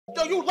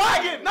Yo, you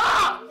lagging?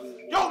 Nah!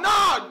 Yo,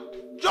 nah!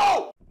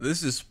 Yo!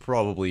 This is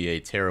probably a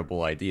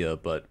terrible idea,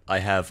 but I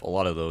have a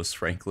lot of those,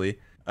 frankly.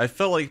 I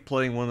felt like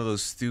playing one of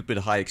those stupid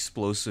high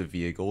explosive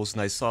vehicles,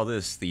 and I saw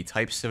this, the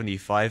Type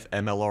 75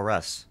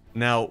 MLRS.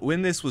 Now,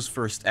 when this was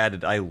first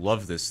added, I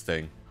loved this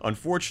thing.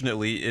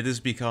 Unfortunately, it has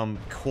become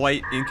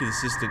quite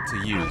inconsistent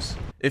to use.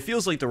 It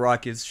feels like the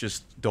rockets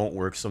just don't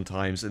work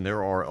sometimes, and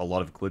there are a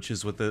lot of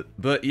glitches with it.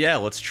 But yeah,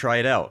 let's try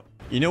it out.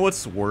 You know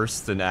what's worse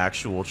than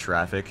actual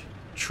traffic?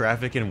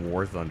 Traffic in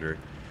War Thunder.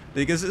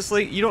 Because it's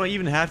like, you don't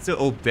even have to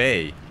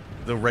obey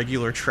the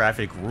regular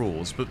traffic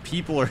rules, but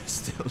people are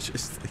still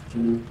just like,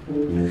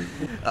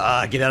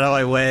 get out of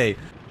my way.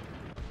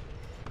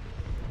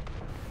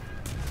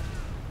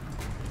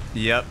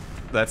 Yep,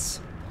 that's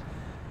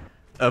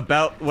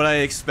about what I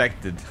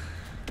expected.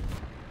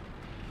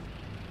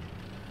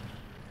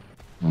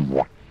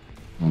 I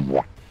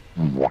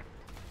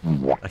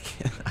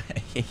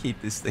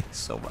hate this thing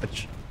so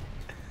much.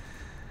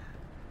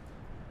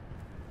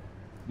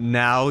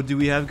 Now, do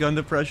we have gun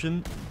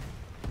depression?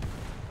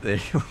 There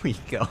we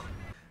go.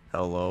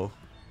 Hello.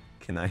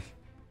 Can I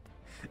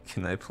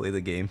play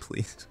the game,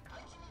 please?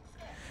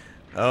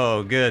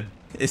 Oh, good.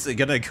 Is it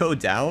gonna go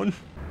down?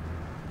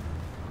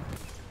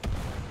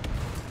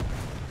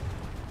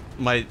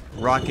 My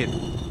rocket...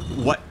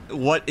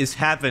 What is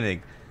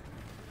happening?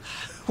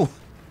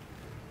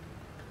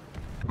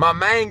 My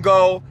main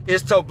goal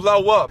is to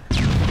blow up.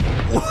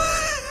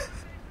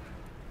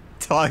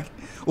 Dog,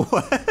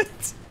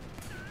 what?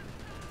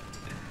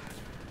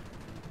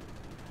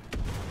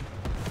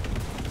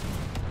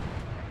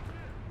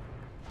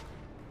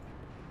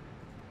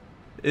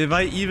 Am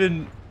I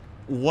even...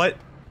 What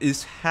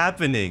is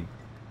happening?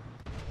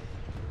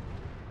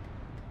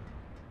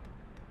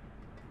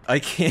 I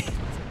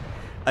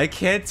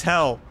can't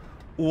tell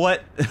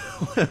what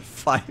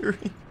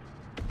firing.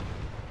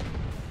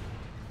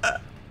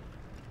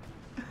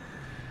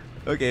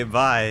 Okay,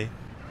 bye.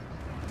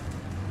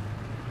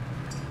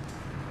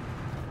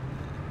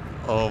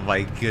 Oh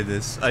my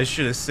goodness. I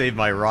should have saved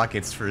my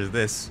rockets for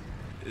this.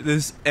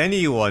 Does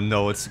anyone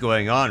know what's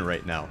going on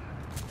right now?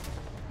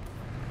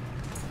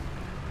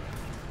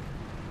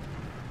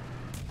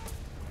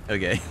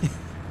 Okay.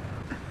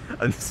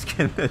 I'm just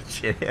gonna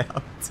chill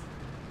out.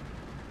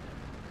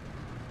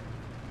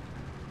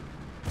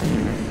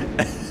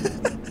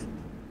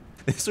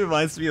 This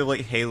reminds me of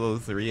like Halo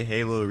 3,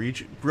 Halo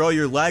Reach. Bro,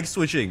 you're lag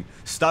switching.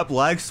 Stop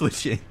lag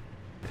switching.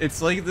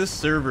 It's like this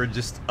server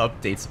just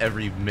updates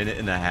every minute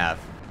and a half.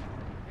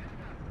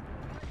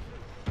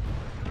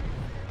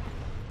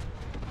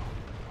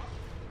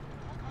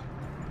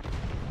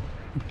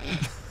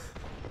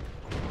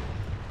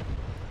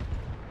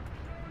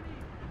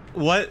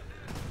 What?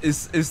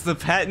 Is the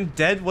patent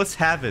dead? What's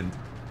happened?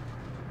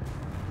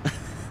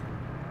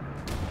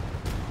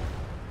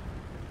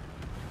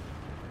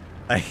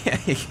 I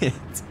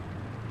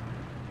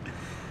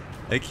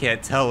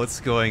can't tell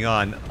what's going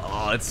on.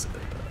 Oh, it's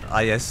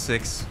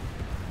IS-6.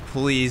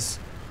 Please.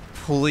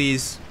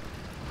 Please.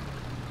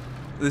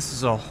 This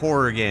is a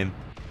horror game.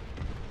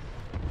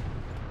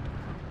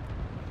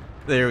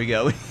 There we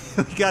go.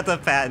 We got the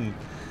patent.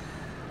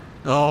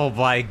 Oh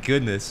my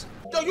goodness.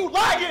 Yo, you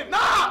lagging?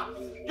 Nah!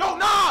 Yo,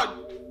 nah!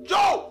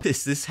 Yo!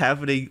 Is this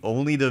happening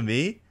only to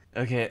me?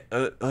 Okay,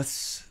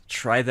 let's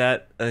try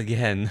that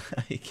again,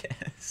 I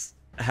guess.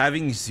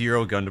 Having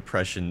zero gun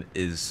depression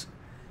is,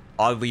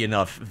 oddly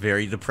enough,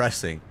 very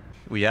depressing.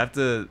 We have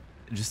to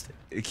just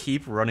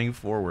keep running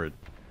forward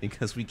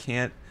because we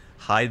can't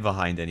hide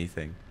behind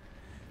anything.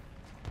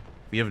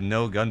 We have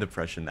no gun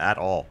depression at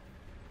all.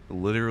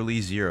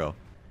 Literally zero.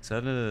 Is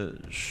that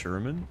a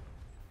Sherman?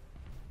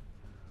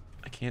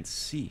 I can't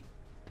see.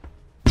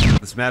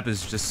 This map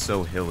is just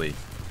so hilly.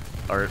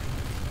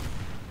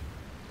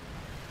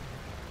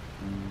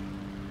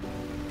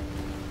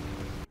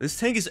 This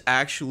tank is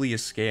actually a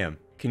scam.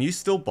 Can you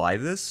still buy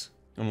this?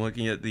 I'm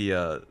looking at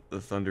the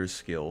Thunder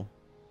skill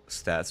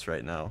stats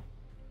right now.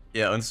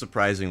 Yeah,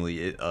 unsurprisingly,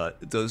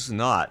 it does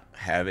not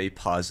have a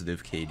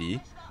positive KD,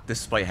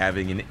 despite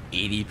having an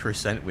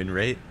 80% win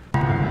rate.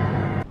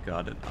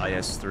 Got it,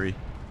 IS-3.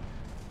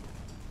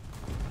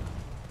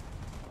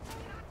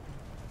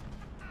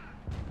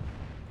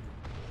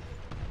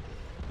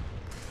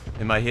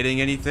 Am I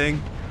hitting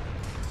anything?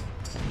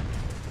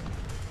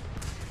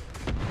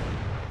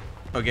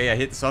 Okay, I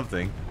hit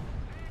something.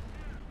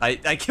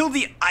 I killed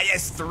the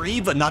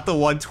IS-3, but not the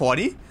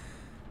 120?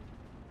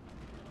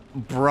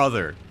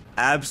 Brother.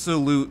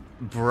 Absolute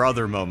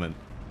brother moment.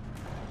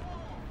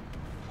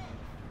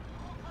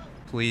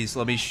 Please,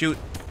 let me shoot.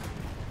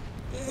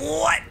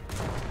 What?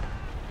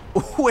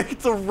 Where'd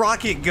the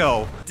rocket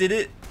go? Did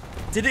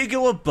it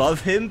go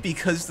above him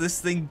because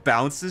this thing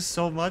bounces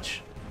so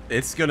much?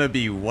 It's gonna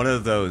be one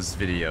of those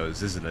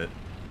videos, isn't it?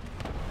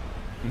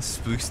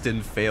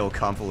 Spookston fail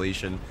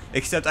compilation.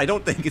 Except I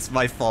don't think it's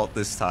my fault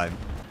this time.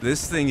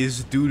 This thing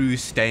is doo-doo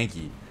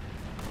stanky.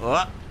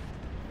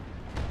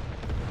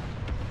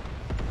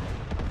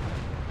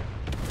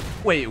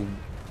 Wait.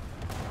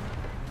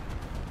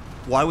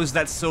 Why was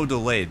that so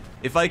delayed?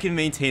 If I can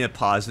maintain a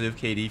positive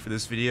KD for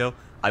this video,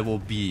 I will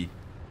be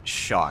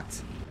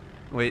shocked.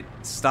 Wait,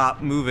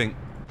 stop moving.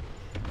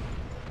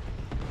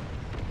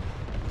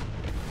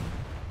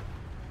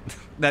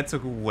 That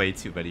took way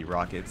too many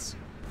rockets.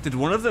 Did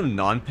one of them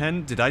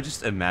non-pen? Did I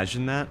just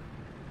imagine that?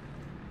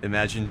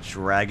 Imagine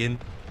dragon.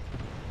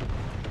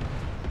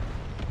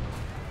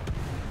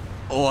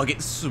 Oh, I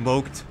get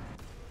smoked.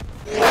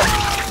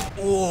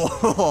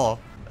 Oh,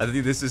 I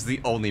think this is the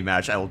only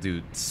match I will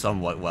do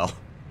somewhat well.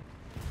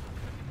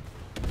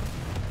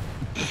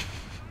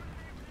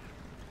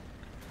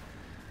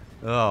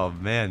 Oh,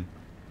 man.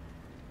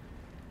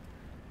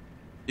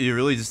 You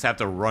really just have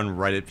to run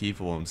right at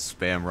people and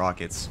spam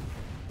rockets.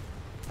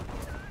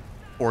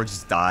 Or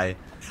just die.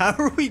 How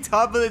are we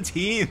top of the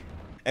team?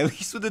 At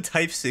least with the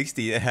Type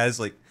 60, it has,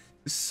 like,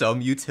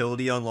 some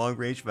utility on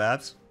long-range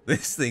maps.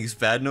 This thing's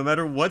bad no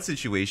matter what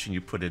situation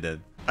you put it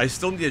in. I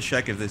still need to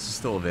check if this is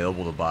still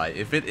available to buy.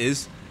 If it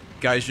is,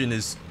 Gaijin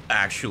is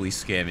actually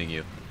scamming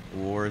you.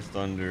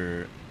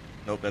 Warthunder.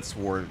 Nope, that's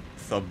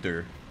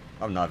warthunder.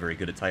 I'm not very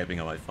good at typing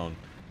on my phone.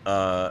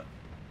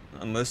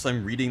 Unless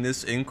I'm reading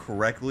this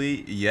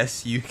incorrectly,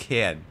 yes, you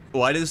can.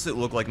 Why does it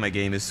look like my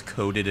game is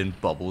coded in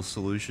bubble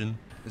solution?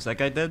 Is that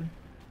guy dead?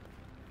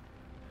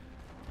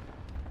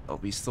 Oh,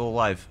 he's still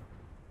alive.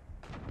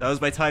 That was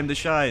my time to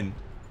shine.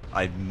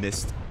 I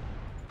missed.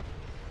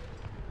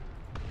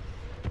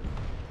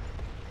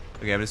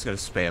 Okay, I'm just gonna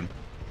spam.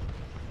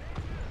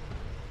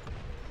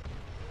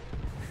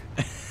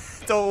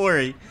 Don't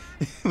worry.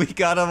 We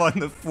got him on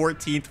the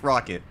 14th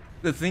rocket.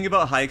 The thing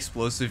about high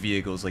explosive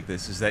vehicles like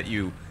this is that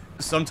you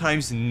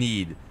sometimes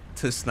need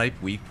to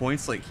snipe weak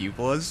points like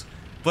Cupolas,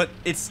 but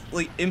it's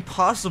like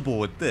impossible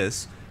with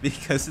this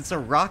because it's a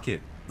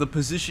rocket. The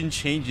position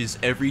changes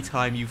every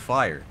time you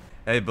fire.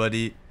 Hey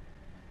buddy,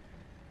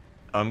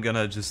 I'm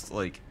gonna just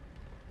like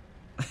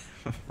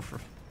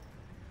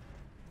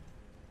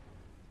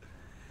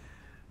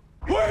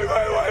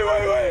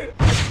Wait!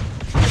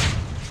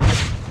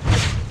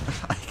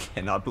 I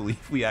cannot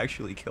believe we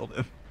actually killed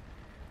him.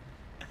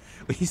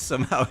 We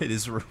somehow hit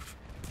his roof.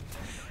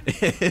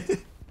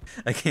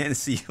 I can't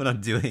see what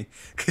I'm doing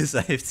because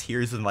I have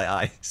tears in my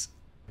eyes.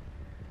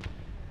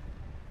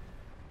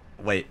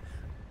 Wait.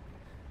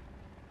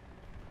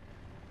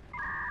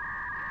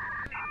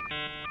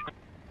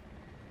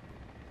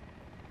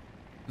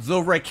 The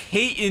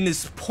Raketenautomat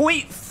is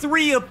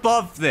 0.3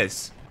 above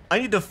this. I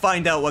need to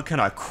find out what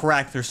kind of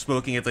crack they're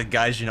smoking at the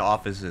Gaijin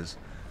offices.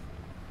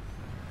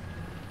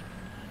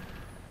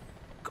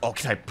 Oh,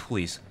 can I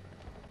please?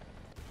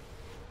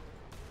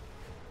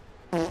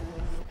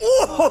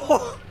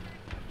 Oh!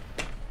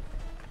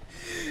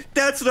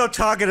 That's what I'm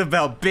talking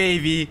about,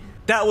 baby.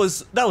 That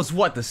was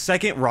what, the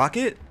second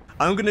rocket?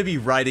 I'm gonna be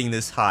riding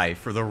this high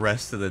for the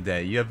rest of the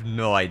day. You have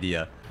no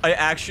idea.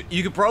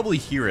 You could probably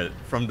hear it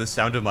from the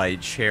sound of my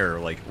chair,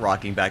 like,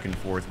 rocking back and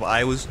forth, but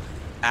I was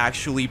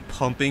actually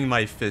pumping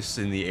my fists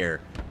in the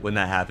air when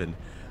that happened.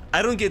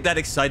 I don't get that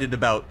excited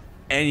about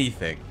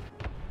anything.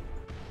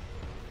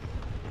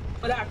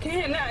 But I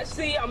cannot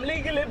see. I'm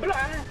legally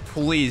blind.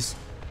 Please.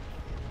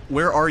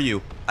 Where are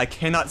you? I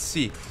cannot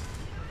see.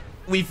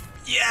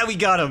 Yeah, we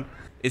got him.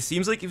 It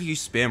seems like if you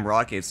spam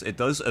rockets, it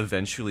does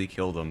eventually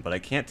kill them, but I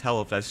can't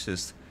tell if that's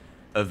just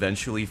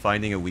eventually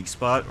finding a weak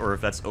spot or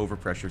if that's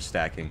overpressure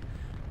stacking.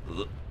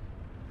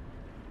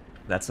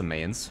 That's a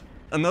man's.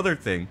 Another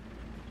thing,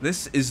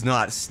 this is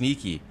not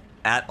sneaky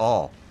at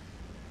all.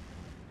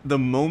 The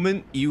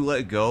moment you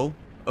let go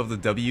of the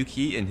W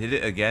key and hit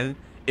it again,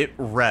 it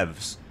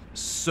revs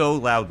so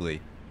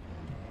loudly.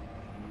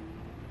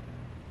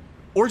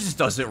 Or just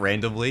does it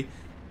randomly.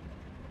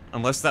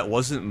 Unless that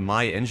wasn't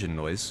my engine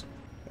noise.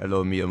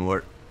 Hello, mi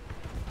amor.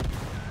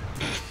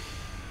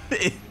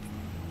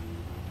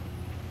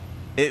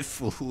 It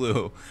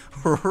flew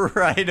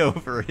right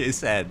over his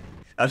head.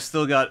 I've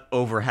still got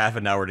over half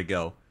an hour to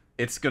go.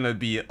 It's gonna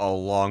be a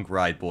long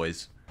ride,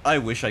 boys. I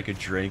wish I could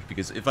drink,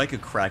 because if I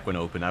could crack one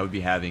open, I would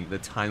be having the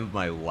time of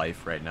my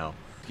life right now.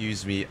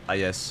 Excuse me,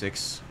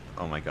 IS-6.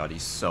 Oh my god,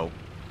 he's so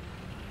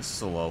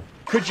slow.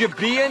 Could you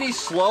be any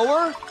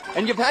slower?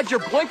 And you've had your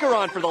blinker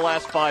on for the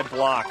last 5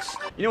 blocks.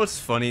 You know what's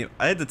funny?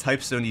 I had the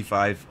Type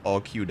 75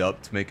 all queued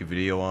up to make a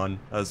video on.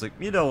 I was like,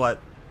 you know what?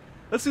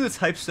 Let's do the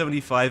Type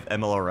 75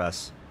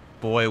 MLRS.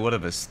 Boy, what a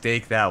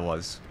mistake that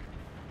was.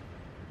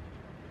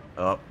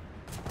 Oh.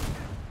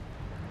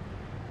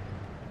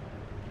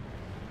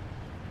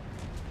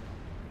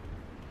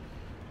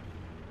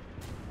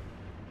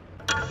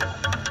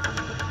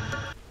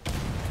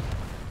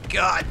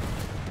 God!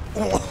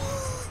 Oh.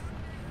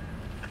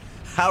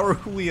 How are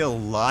we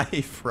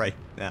alive right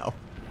now?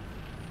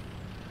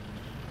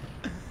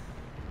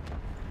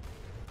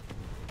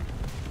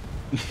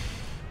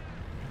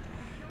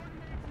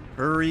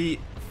 Hurry!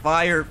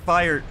 Fire!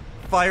 Fire!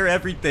 Fire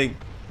everything!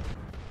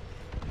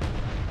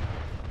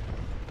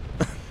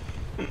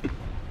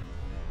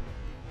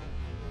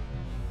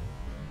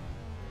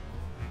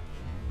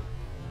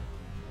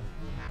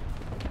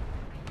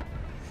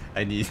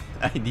 I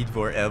need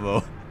more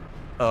ammo.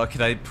 Oh,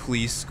 can I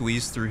please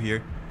squeeze through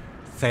here?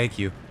 Thank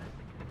you.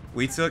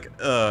 We took,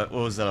 what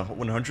was that, a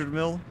 100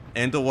 mil?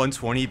 and the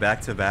 120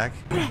 back to back.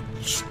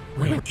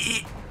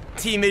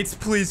 Teammates,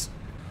 please.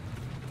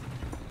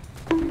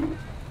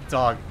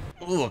 Dog.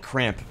 Ooh, a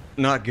cramp.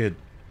 Not good.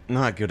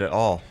 Not good at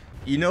all.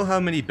 You know how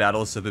many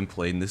battles have been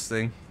played in this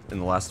thing in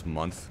the last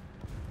month?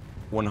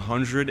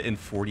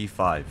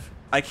 145.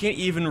 I can't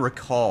even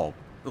recall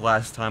the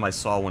last time I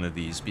saw one of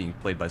these being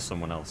played by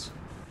someone else.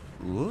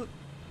 Look.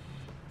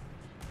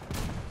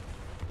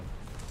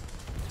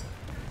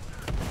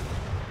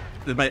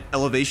 Did my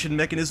elevation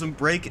mechanism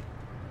break?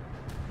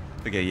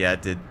 Okay, yeah,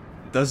 it did.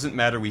 Doesn't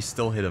matter, we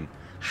still hit him.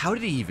 How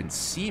did he even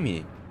see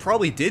me?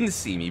 Probably didn't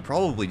see me,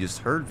 probably just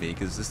heard me,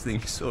 because this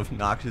thing is so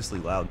obnoxiously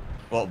loud.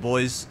 Well,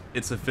 boys,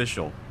 it's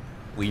official.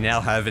 We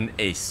now have an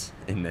ace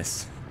in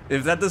this.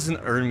 If that doesn't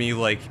earn me,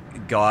 like,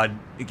 God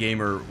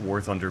Gamer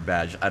warthunder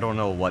badge, I don't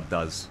know what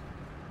does.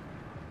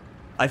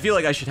 I feel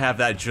like I should have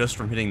that just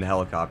from hitting the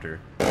helicopter.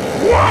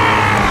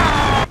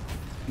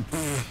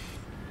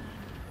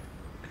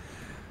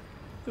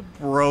 The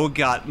bro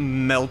got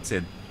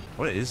melted.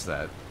 What is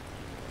that?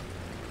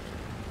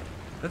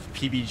 That's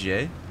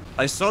PBJ?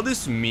 I saw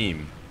this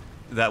meme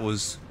that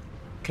was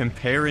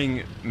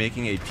comparing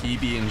making a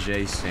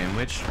PB&J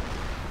sandwich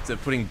to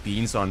putting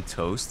beans on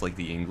toast like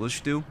the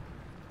English do.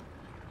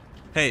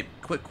 Hey,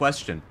 quick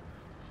question.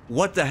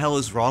 What the hell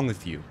is wrong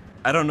with you?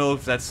 I don't know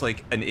if that's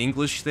like an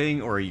English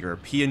thing or a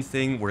European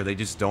thing where they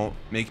just don't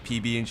make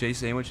PB&J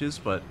sandwiches,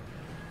 but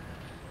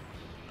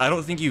I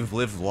don't think you've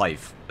lived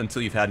life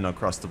until you've had an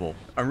Uncrustable.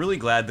 I'm really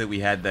glad that we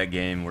had that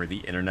game where the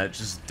internet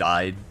just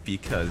died,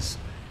 because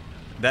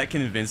that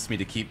convinced me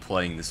to keep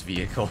playing this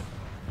vehicle.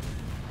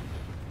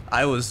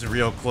 I was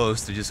real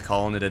close to just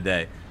calling it a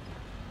day.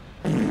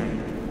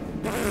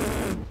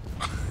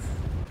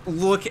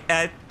 Look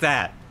at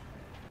that.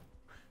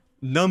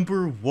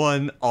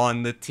 #1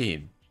 on the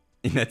team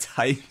in a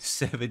Type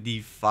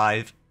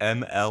 75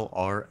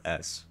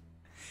 MLRS.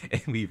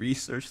 And we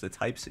researched the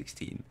Type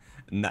 16.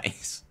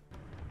 Nice.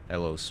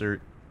 Hello, sir.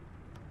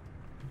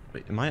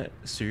 Wait, am I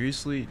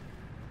seriously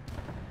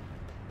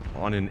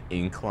on an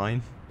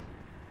incline?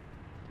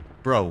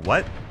 Bro,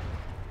 what?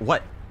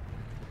 What?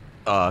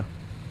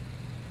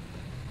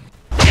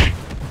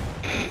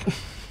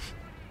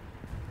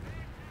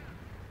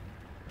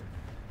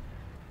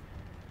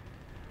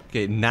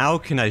 Okay, now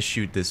can I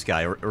shoot this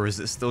guy, or is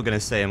it still gonna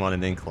say I'm on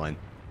an incline?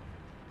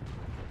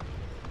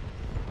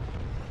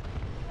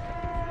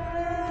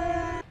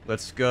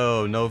 Let's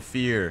go, no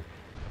fear.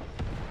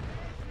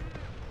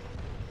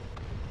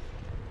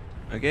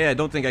 Okay, I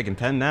don't think I can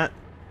pen that.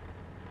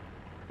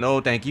 No,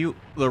 thank you.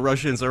 The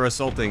Russians are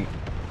assaulting.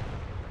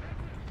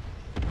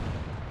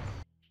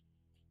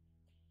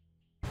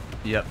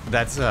 Yep,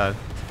 that's,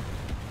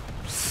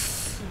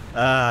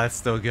 it's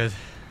still good.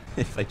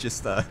 If I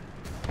just,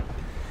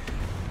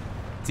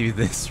 do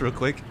this real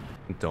quick.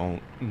 Don't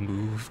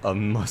move a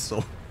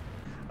muscle.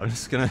 I'm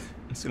just gonna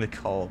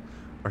call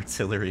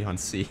artillery on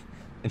C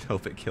and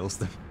hope it kills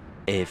them.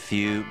 A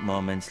few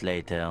moments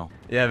later.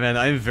 Yeah, man,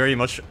 I'm very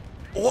much...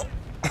 Oh!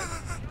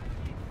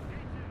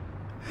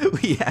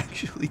 We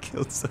actually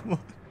killed someone.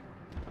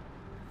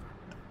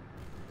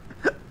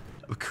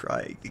 I'm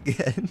crying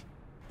again.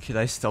 Could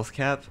I stealth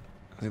cap?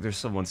 I think there's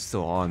someone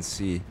still on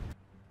C.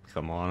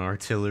 Come on,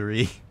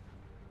 artillery.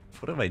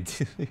 What am I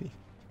doing?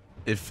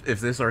 If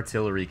this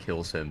artillery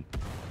kills him,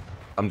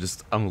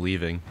 I'm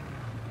leaving.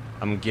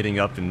 I'm getting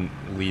up and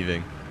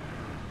leaving.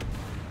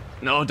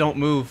 No, don't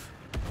move.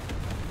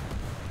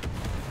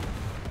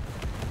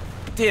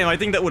 Damn, I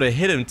think that would have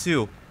hit him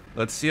too.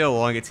 Let's see how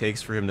long it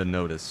takes for him to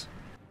notice.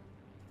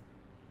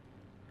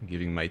 I'm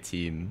giving my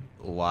team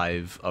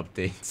live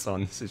updates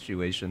on the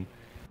situation.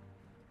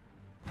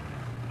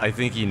 I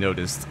think he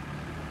noticed.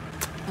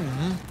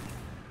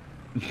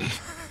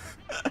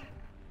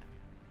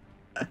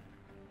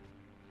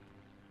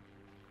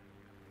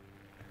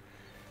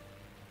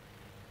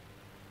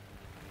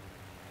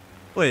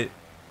 Wait.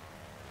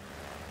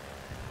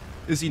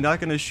 Is he not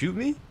gonna shoot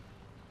me?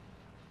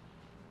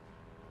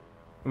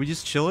 Are we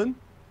just chilling?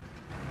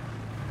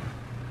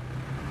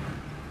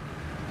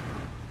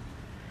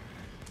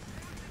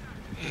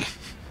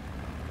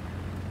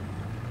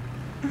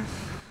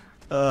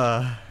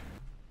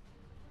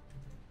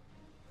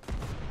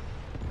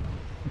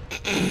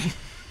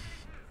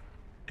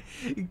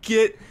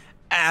 Get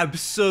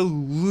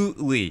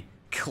absolutely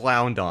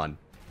clowned on.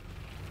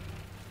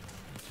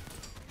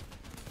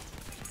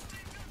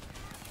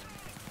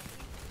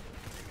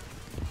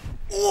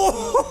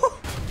 Oh!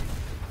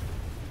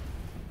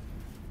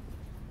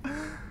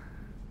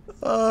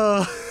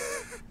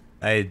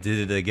 I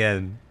did it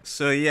again.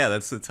 So yeah,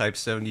 that's the Type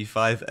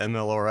 75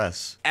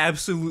 MLRS.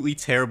 Absolutely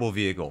terrible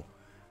vehicle.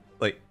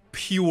 Like,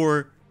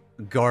 pure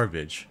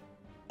garbage.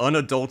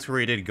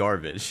 Unadulterated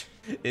garbage.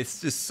 It's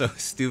just so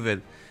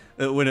stupid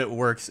that when it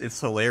works, it's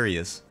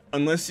hilarious.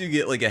 Unless you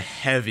get like a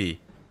heavy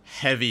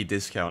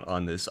discount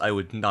on this, I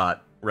would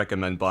not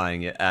recommend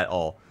buying it at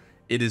all.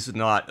 It is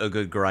not a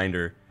good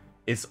grinder.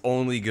 It's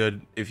only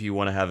good if you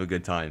want to have a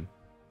good time.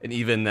 And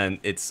even then,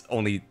 it's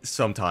only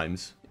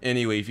sometimes.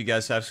 Anyway, if you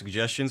guys have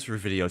suggestions for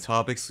video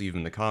topics, leave them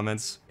in the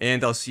comments.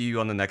 And I'll see you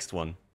on the next one.